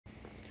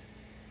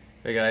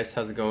Hey guys,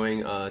 how's it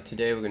going?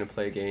 Today we're going to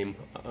play a game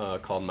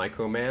called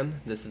Microman.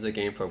 This is a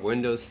game for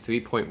Windows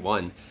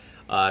 3.1.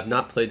 I've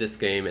not played this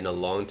game in a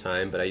long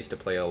time, but I used to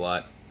play a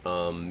lot.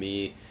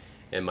 Me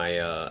and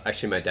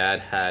actually my dad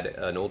had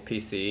an old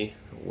PC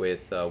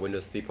with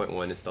Windows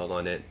 3.1 installed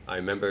on it. I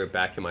remember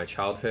back in my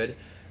childhood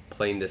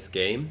playing this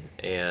game,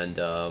 and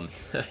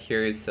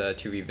here is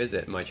to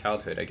revisit my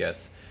childhood, I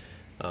guess.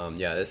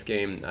 Yeah, this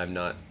game I've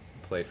not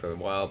played for a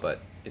while,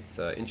 but it's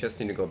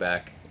interesting to go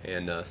back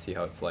and see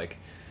how it's like.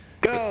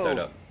 Let's start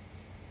Go! up.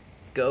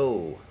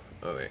 Go!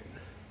 Alright.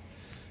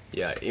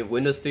 Yeah,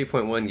 Windows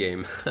 3.1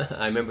 game.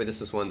 I remember this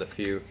was one of the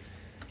few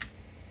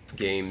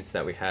games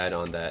that we had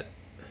on that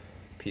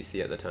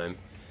PC at the time.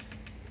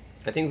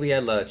 I think we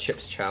had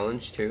Chips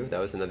Challenge too. That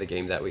was another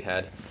game that we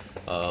had.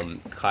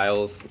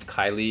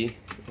 Kylie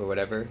or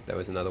whatever. That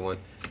was another one.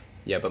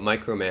 Yeah, but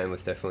Microman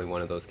was definitely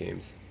one of those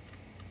games.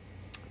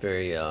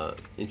 Very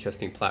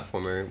interesting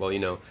platformer. Well, you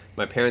know,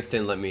 my parents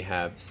didn't let me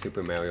have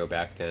Super Mario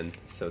back then,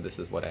 so this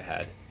is what I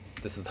had.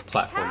 This is the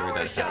platformer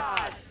that I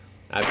had.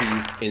 I have to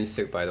use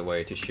insert, by the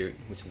way, to shoot,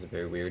 which is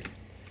very weird.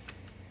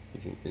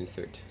 Using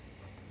insert.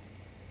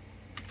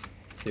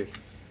 Let's see if...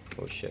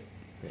 Oh shit.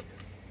 Wait.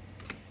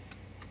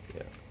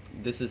 Yeah.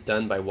 This is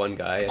done by one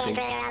guy, I think.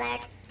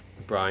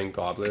 Brian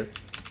Gobbler.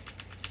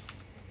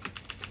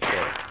 So,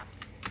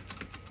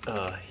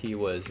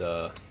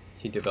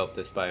 he developed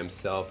this by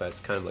himself as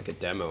kind of like a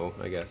demo,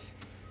 I guess.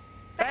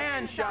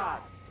 Fan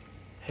shot!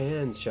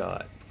 Hand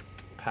shot.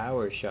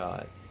 Power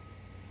shot.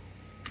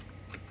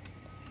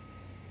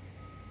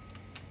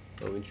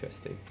 Oh,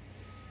 interesting.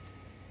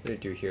 What do I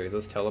do here?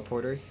 Those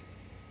teleporters?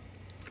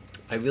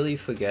 I really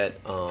forget,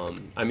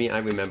 I mean, I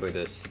remember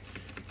this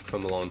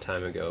from a long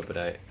time ago, but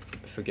I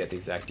forget the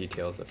exact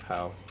details of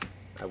how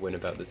I went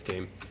about this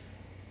game.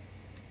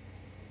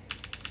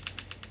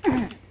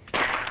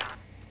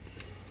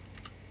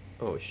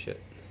 Oh, shit.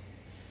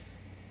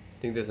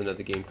 I think there's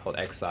another game called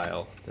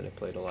Exile that I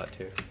played a lot,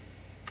 too.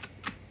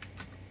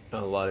 A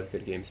lot of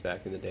good games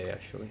back in the day,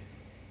 actually.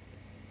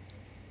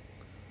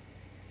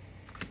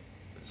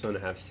 So I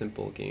want to have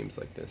simple games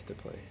like this to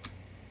play.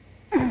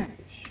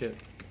 Shit.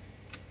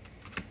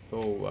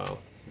 Oh wow,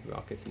 some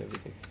rockets and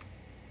everything.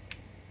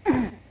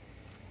 Okay,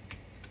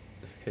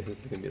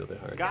 this is gonna be a little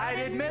bit hard.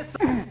 Guided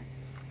missile!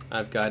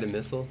 I've guided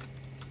missile.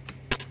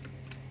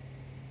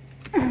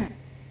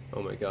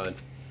 Oh my god.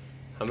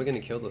 How am I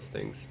gonna kill those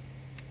things?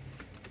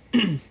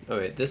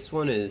 Alright, this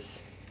one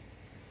is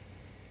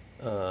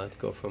to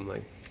go from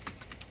like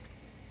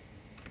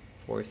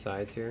 4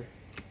 sides here.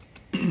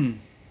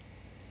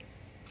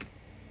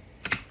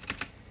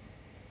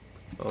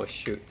 Oh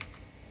shoot.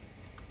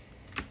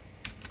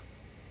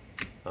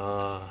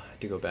 I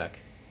have to go back.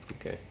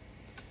 Okay.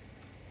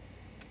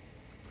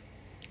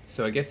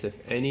 So I guess if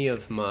any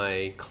of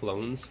my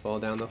clones fall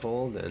down the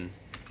hole, then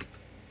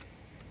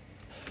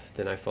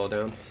I fall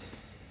down.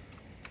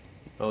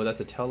 Oh,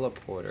 that's a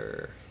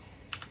teleporter.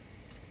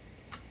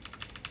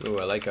 Oh,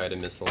 I like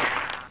guided missile.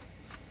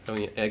 I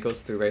mean, it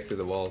goes right through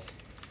the walls.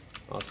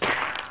 Awesome.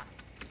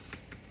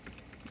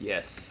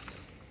 Yes.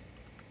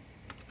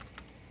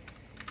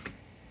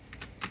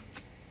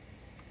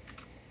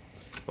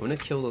 I'm gonna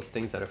kill those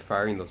things that are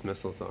firing those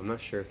missiles, though. I'm not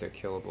sure if they're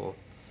killable.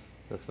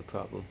 That's the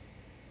problem.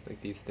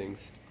 Like these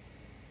things.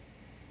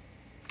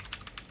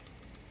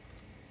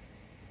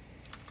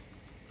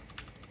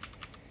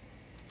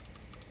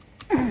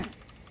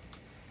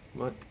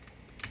 What?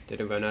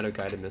 Did it run out of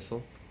guided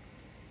missile?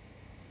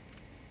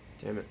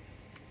 Damn it.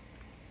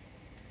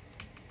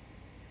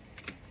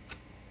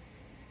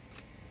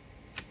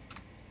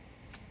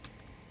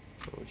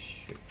 Oh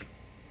shit.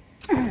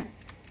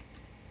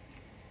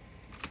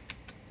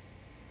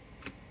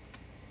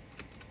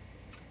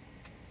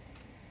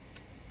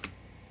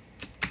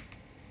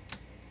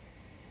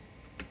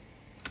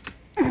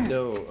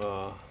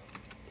 No,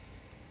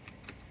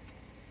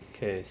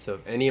 okay, so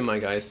if any of my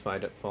guys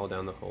fall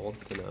down the hole,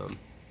 then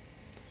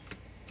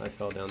I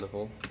fell down the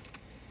hole.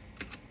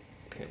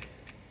 Okay.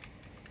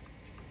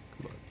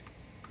 Come on.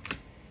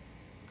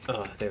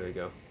 Ah, there we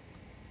go.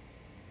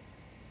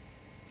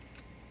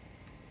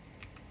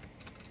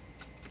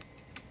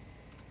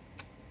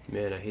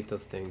 Man, I hate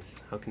those things.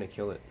 How can I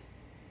kill it?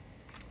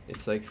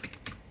 It's like...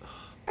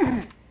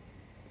 ugh.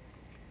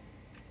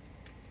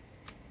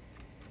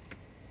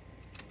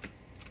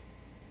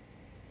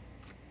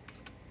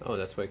 Oh,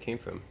 that's where it came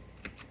from.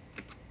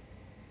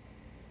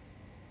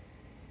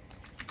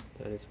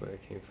 That is where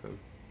it came from.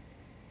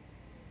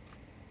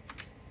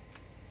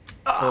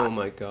 Oh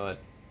my god.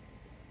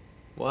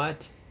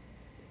 What?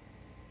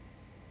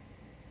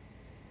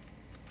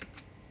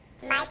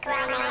 No!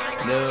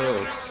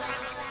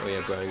 Oh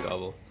yeah, Brian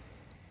Gobble.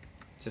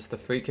 Just the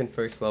freaking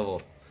first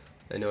level.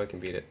 I know I can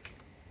beat it.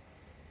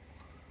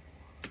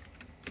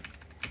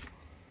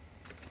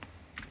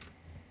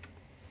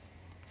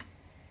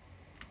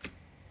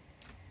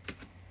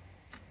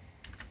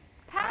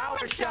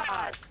 Power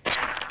shot!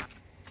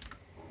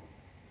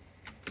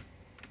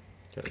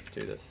 Okay, let's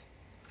do this.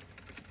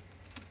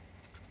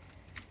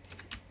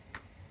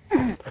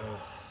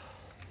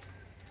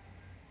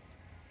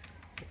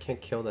 I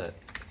can't kill that.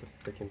 It's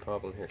a freaking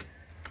problem here.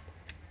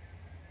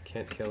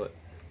 Can't kill it.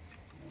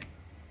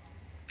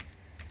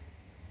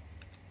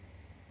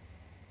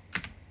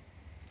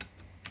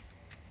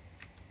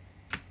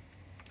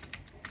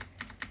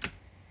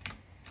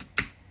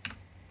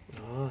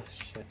 Oh,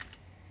 shit.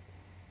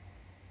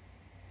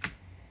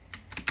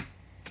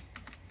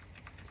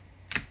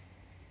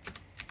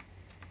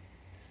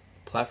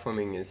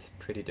 Platforming is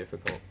pretty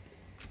difficult.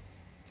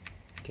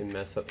 You can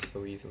mess up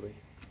so easily.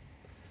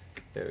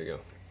 There we go.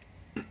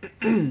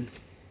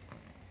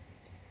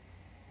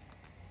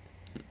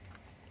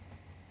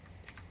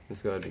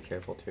 Just gotta be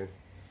careful too.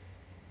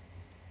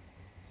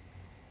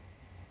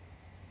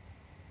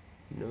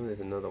 No, there's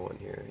another one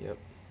here. Yep.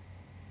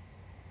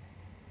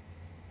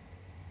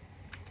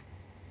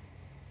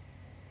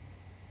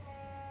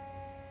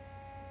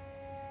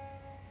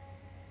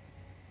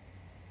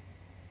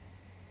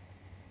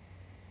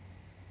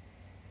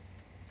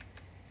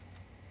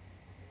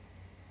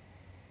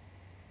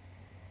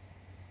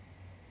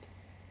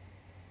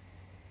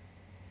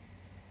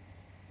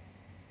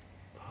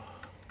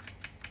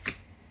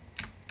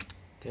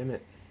 Damn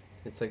it.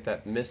 It's like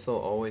that missile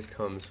always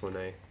comes when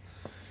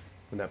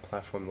that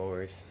platform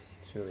lowers.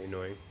 It's really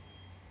annoying.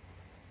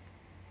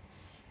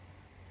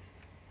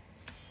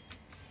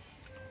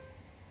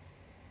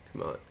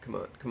 Come on, come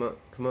on, come on,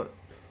 come on.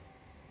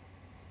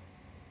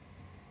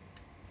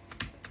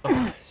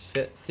 Oh,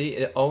 shit. See,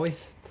 it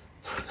always...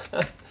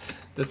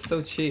 That's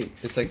so cheap.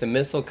 It's like the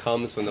missile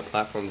comes when the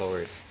platform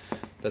lowers.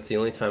 That's the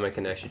only time I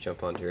can actually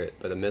jump onto it,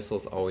 but the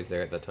missile's always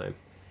there at that time.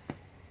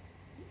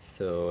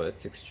 So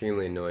it's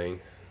extremely annoying.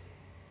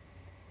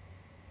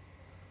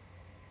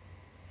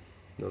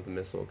 No, the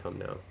missile will come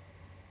now.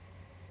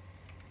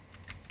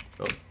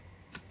 Oh,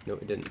 no,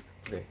 it didn't.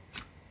 Okay.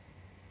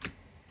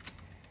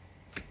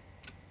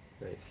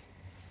 Nice.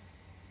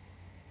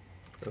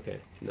 Okay,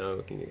 now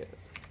we can get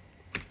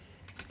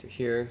to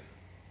here.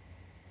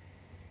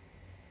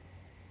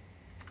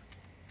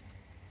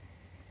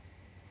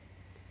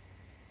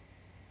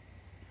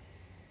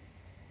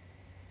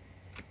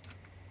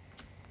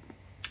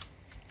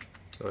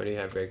 I already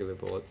have regular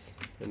bullets.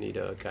 I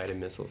need guided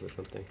missiles or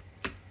something.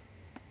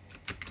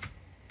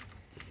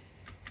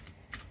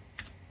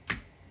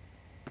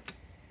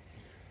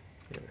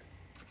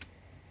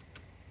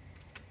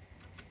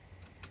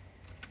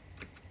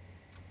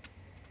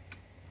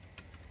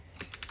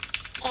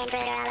 Intruder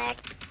alert.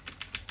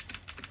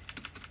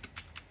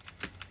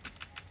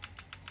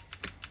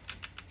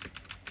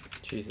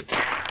 Jesus.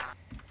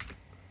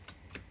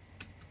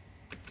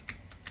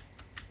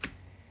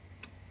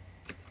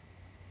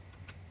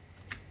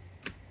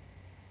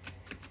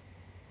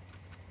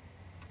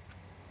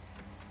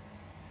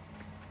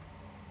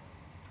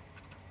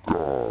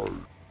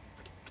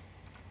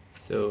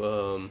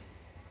 So,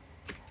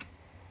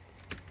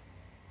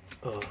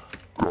 oh,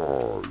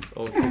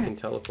 freaking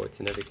teleports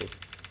and everything.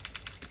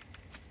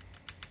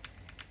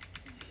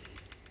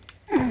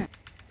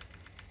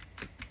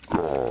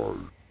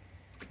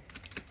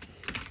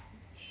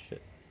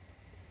 Shit.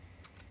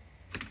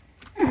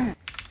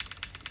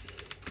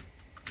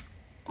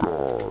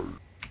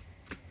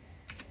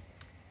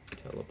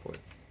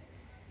 Teleports.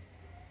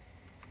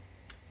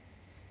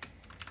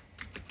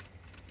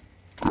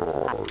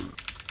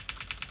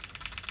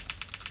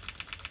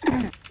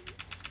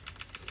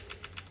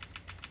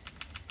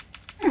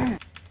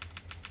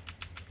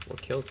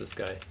 What kills this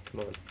guy?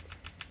 Come on.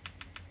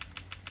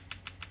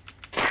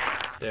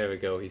 There we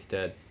go, he's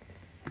dead.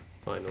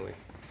 Finally.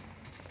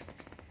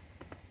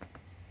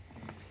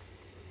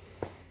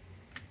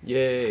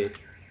 Yay!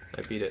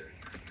 I beat it.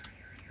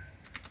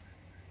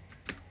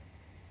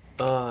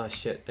 Ah,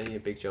 shit, I need a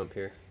big jump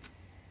here.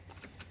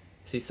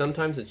 See,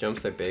 sometimes the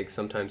jumps are big,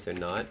 sometimes they're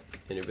not,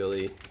 and it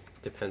really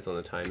depends on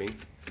the timing.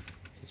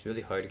 So it's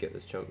really hard to get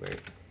this jump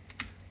right.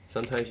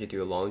 Sometimes you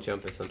do a long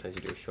jump and sometimes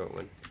you do a short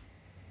one.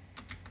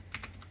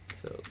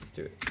 So let's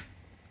do it.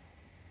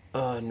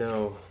 Oh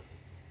no.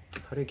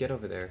 How do I get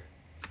over there?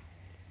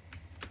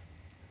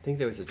 I think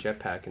there was a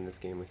jetpack in this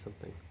game or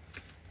something.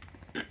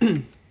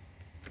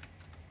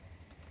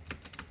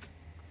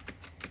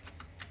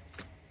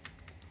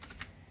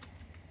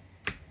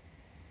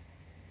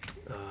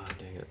 Ah,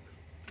 dang it.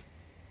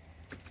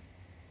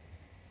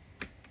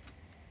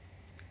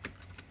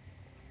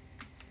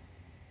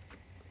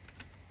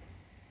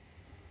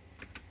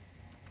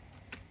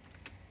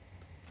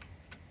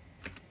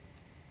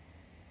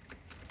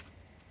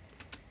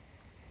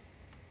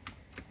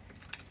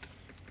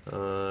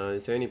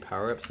 Is there any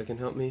power-ups that can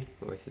help me?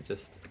 Or is it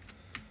just...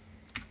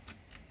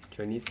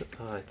 Do I need some...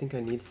 I think I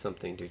need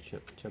something to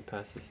jump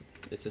past this.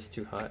 It's just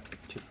too hot,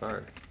 too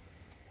far.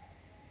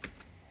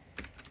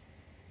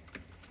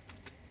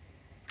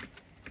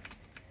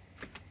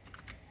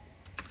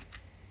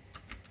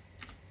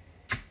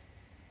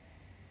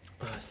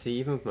 See,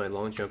 even with my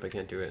long jump, I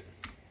can't do it.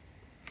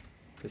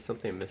 There's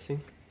something I'm missing.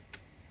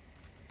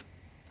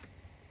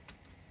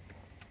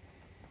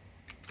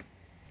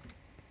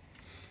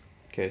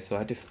 Okay, so I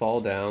had to fall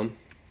down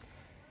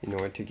in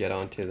order to get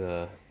onto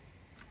the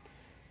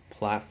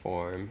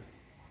platform.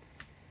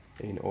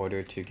 in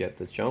order to get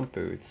the jump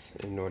boots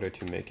in order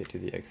to make it to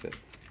the exit.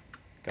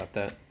 Got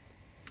that?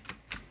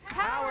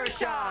 Power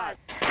shot.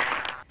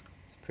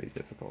 It's pretty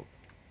difficult.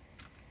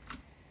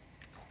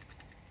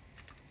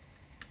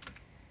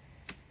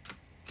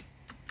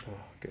 Oh,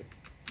 good.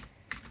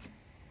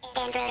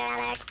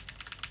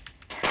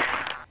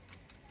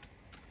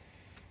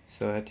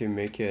 So I had to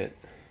make it.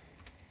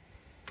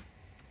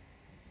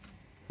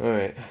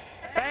 Alright.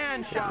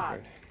 Fan shot.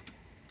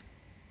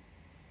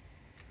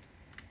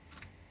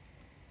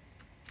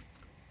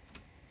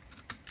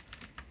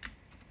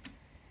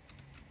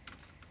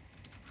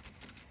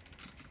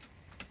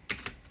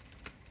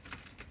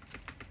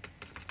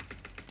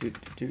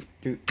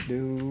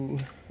 Do.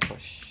 Oh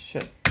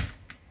shit.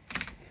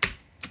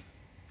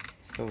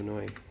 So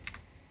annoying.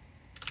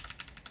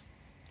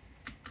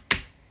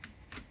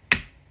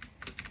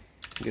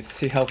 You can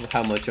see how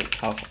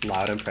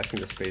loud I'm pressing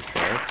the space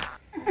bar.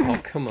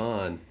 Oh come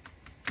on.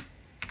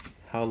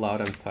 How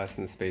loud I'm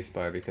pressing the space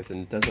bar because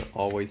it doesn't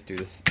always do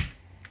this.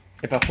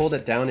 If I hold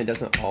it down, it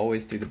doesn't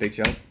always do the big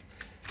jump.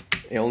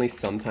 It only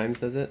sometimes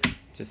does it.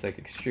 Just like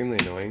extremely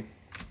annoying.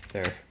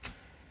 There.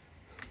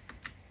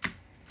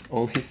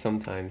 Only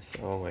sometimes.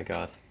 Oh my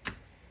god.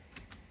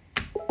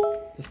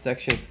 This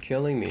section's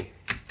killing me.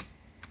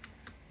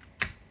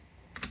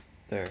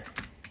 There.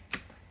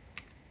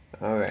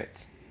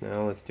 Alright.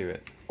 Now let's do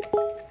it.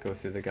 Go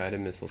through the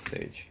guided missile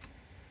stage.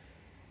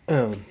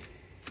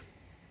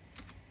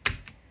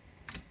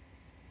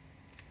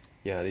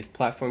 Yeah, these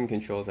platform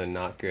controls are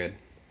not good.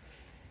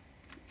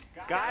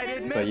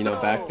 Guided But you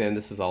know, back missile. then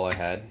this is all I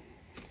had.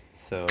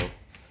 So,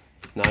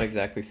 it's not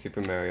exactly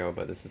Super Mario,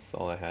 but this is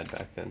all I had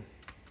back then.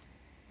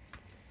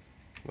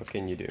 What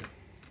can you do?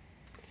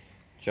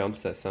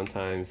 Jumps that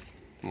sometimes,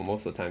 well,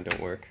 most of the time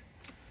don't work.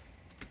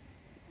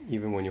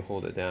 Even when you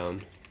hold it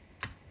down.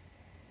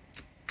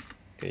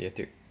 Okay, you have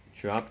to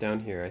drop down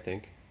here, I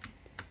think.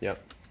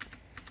 Yep.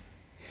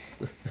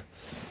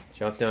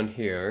 Drop down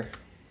here.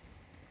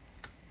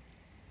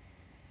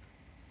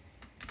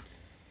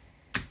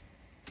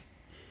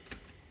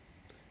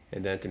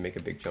 And then to make a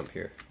big jump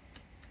here.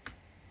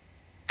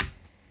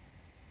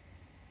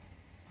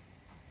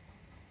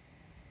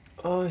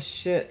 Oh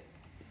shit.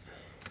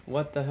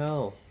 What the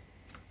hell?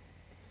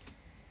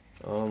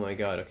 Oh my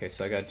god. Okay,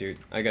 so I gotta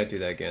do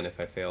that again if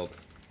I failed.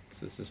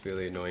 So this is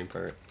really annoying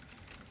part.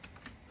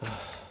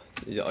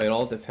 It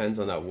all depends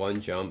on that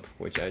one jump,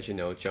 which, as you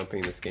know,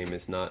 jumping in this game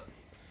is not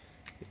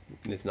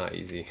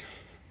easy.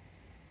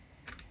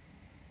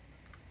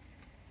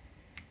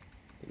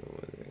 Don't know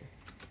whether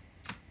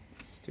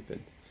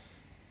stupid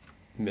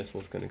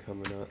missile's gonna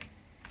come or not.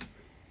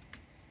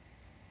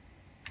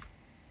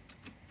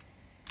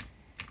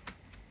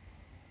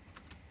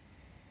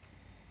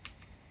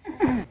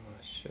 Oh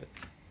shit.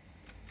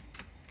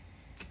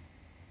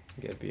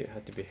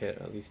 Had to be hit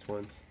at least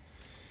once.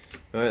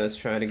 Alright, let's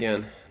try it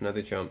again.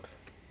 Another jump.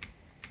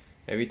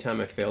 Every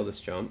time I fail this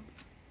jump,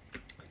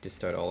 I just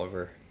start all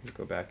over and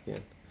go back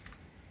again.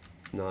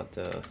 It's not,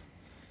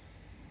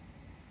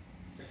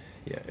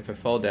 yeah, if I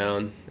fall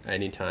down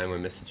any time or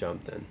miss a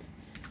jump, then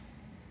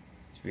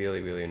it's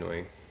really, really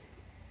annoying.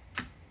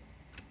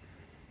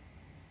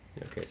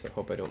 Okay, so I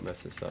hope I don't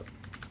mess this up.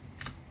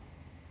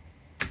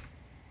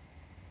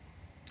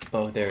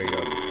 Oh, there we go.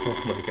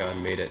 Oh my god,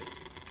 made it.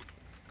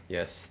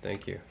 Yes,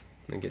 thank you.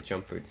 And get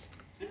jump boots.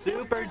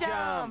 Super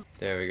jump.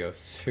 There we go.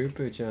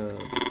 Super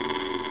jump.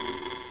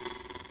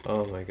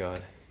 Oh my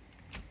god.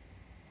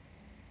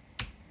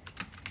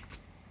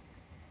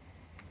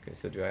 Okay,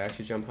 so do I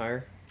actually jump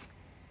higher?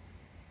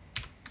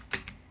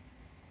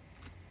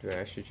 Do I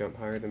actually jump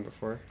higher than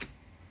before?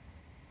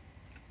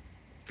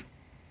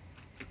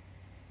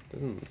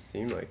 Doesn't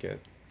seem like it.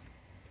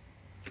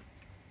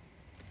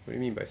 What do you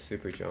mean by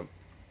super jump?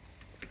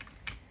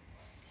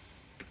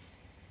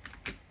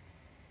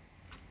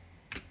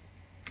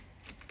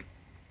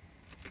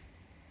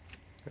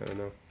 I don't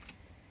know.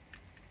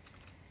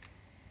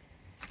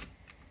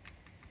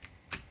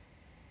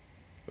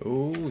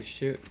 Oh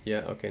shoot. Yeah,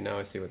 okay, now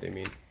I see what they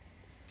mean.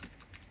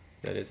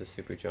 That is a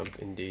super jump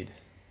indeed.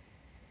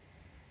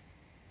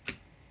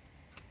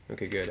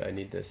 Okay, good. I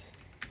need this.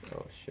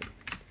 Oh shit.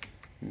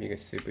 Make a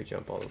super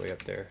jump all the way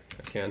up there.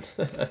 I can.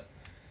 I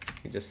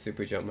can just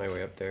super jump my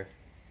way up there.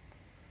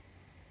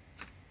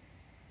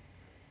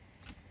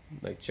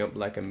 Like jump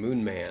like a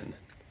moon man.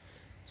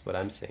 That's what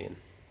I'm saying.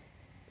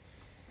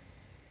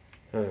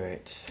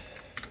 Alright.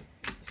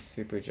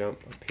 Super jump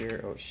up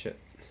here. Oh shit.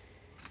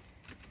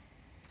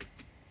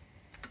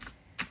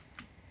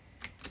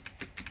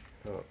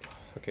 Oh,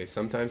 okay,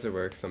 sometimes it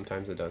works,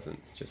 sometimes it doesn't.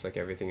 Just like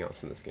everything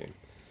else in this game.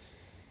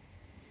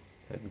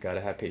 I've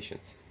gotta have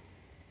patience.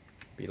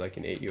 Be like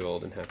an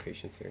 8-year-old and have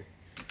patience here.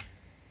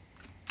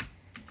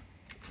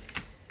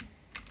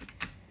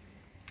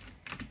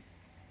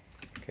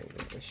 Okay,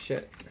 oh,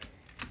 shit.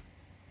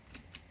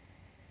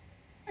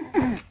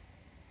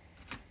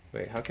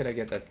 Wait, how could I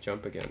get that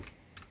jump again?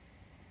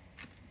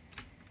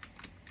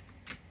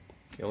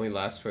 It only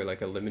lasts for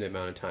like a limited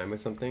amount of time or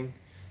something.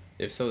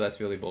 If so, that's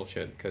really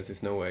bullshit, because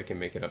there's no way I can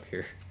make it up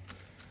here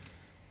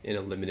in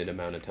a limited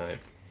amount of time.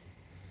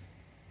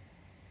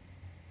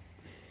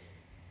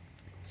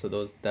 So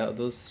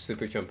those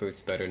super jump boots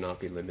better not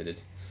be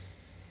limited.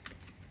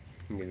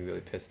 I'm gonna be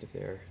really pissed if they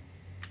are.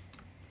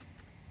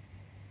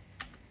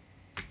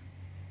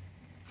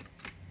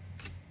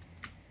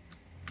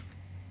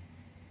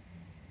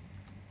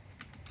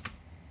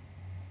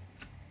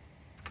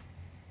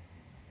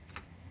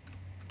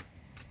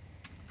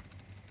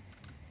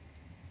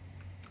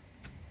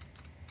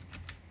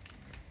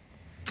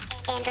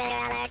 Intruder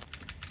alert.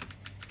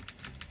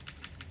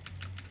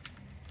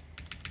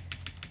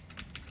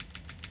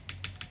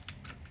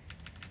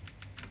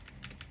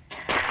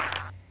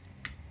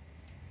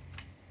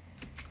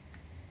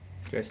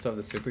 Do I still have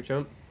the super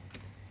jump?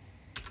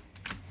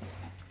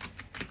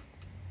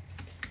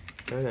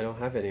 Darn, I don't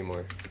have it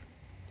anymore.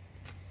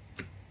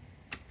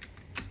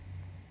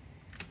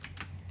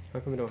 How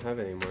come I don't have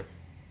it anymore?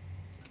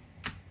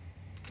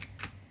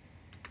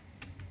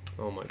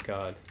 Oh my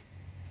god.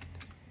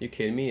 You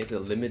kidding me? Is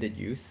it limited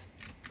use?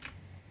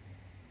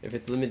 If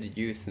it's limited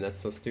use, then that's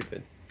so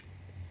stupid.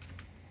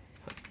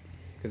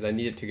 Because I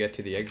needed to get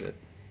to the exit.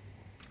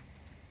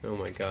 Oh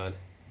my god.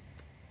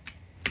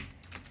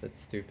 That's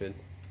stupid.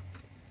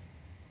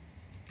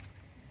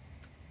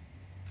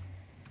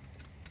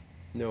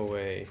 No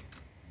way.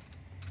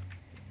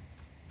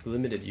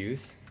 Limited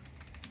use?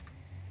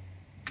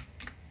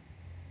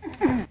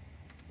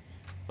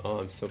 Oh,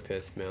 I'm so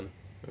pissed, man.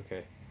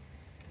 Okay.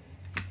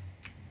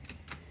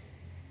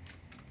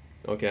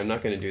 Okay, I'm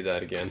not going to do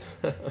that again.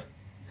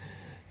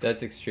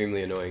 That's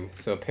extremely annoying.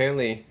 So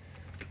apparently,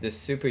 this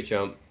super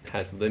jump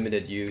has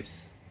limited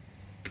use.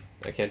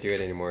 I can't do it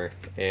anymore.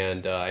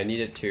 And I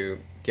needed to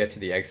get to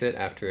the exit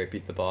after I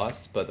beat the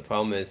boss. But the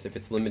problem is, if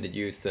it's limited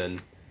use,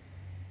 then...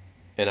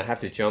 And I have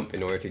to jump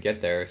in order to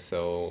get there,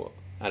 so...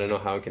 I don't know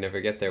how I can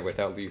ever get there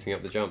without using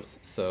up the jumps.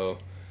 So...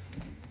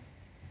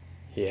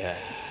 Yeah...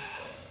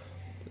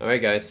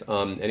 Alright guys,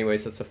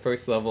 anyways, that's the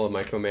first level of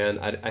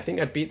Microman. I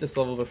think I beat this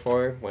level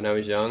before when I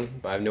was young,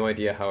 but I have no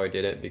idea how I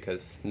did it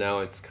because now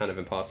it's kind of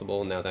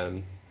impossible now that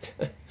I'm...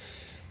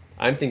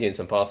 I'm thinking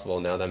it's impossible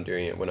now that I'm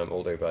doing it when I'm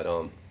older, but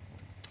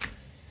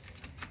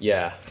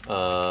yeah,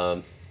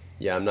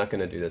 yeah, I'm not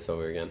gonna do this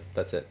over again.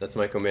 That's it. That's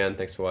Microman.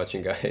 Thanks for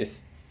watching,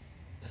 guys.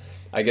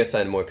 I guess I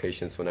had more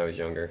patience when I was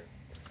younger.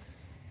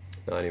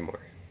 Not anymore.